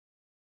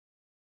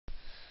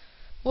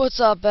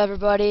What's up,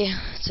 everybody?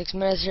 6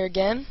 minutes here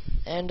again,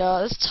 and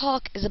this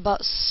talk is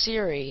about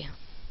Siri.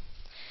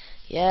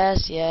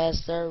 Yes,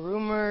 there are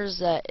rumors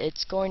that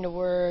it's going to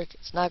work,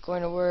 it's not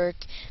going to work,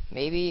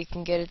 maybe you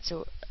can get it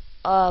to,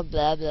 blah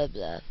blah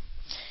blah.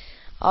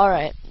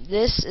 Alright,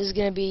 this is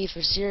going to be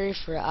for Siri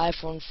for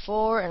iPhone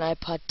 4 and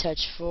iPod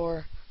Touch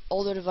for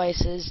older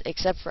devices,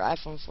 except for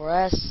iPhone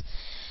 4S,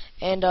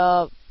 and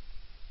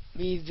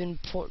we've been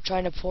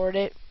trying to port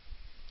it.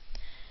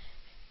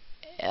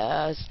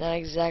 It's not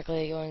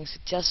exactly going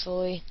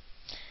successfully,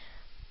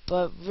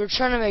 but we're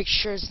trying to make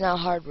sure it's not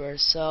hardware.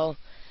 So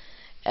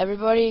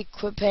everybody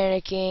quit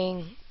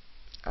panicking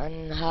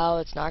on how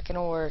it's not going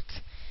to work.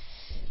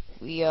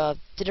 We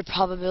did a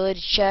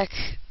probability check.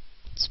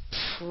 It's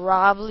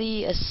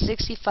probably a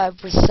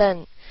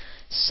 65%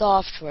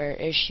 software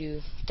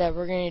issue that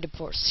we're going to need to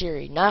port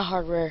Siri, not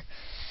hardware.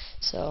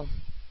 So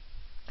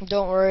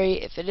don't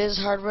worry, if it is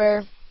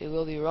hardware, we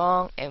will be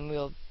wrong and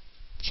we'll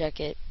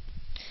check it.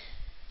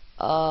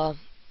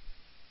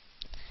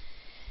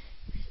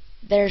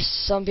 There's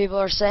some people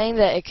are saying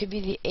that it could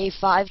be the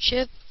A5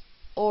 chip,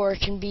 or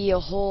it can be a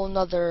whole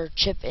nother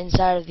chip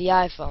inside of the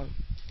iPhone.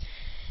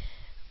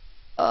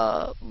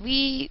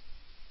 We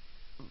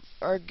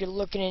are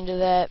looking into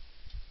that.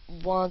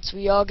 Once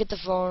we all get the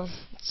phone,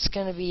 it's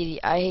gonna be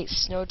the I Hate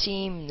Snow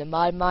team, the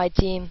ModMyi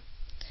team.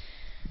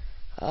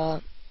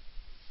 We're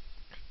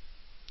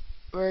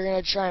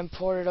gonna try and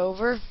port it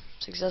over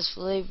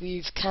successfully.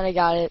 We've kind of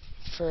got it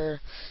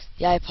for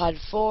the iPod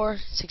 4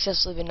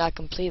 successfully, but not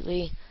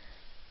completely.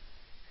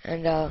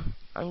 And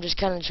I'm just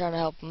kind of trying to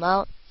help them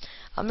out.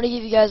 I'm going to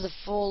give you guys the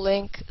full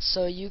link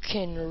so you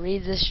can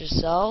read this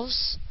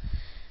yourselves.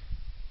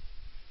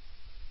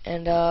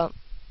 And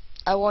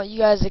I want you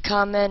guys to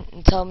comment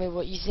and tell me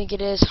what you think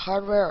it is,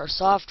 hardware or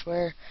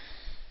software.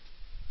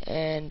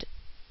 And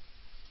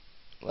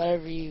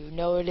whatever you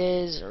know it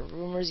is, or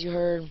rumors you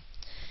heard,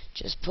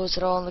 just post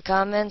it all in the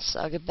comments.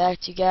 I'll get back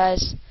to you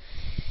guys.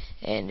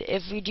 And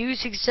if we do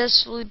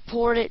successfully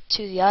port it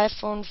to the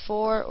iPhone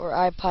 4 or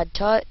iPod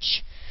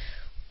Touch,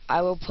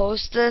 I will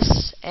post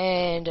this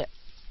and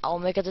I'll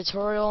make a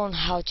tutorial on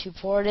how to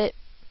port it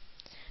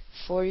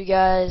for you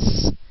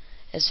guys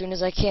as soon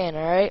as I can,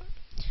 alright?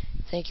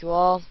 Thank you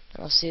all,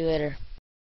 and I'll see you later.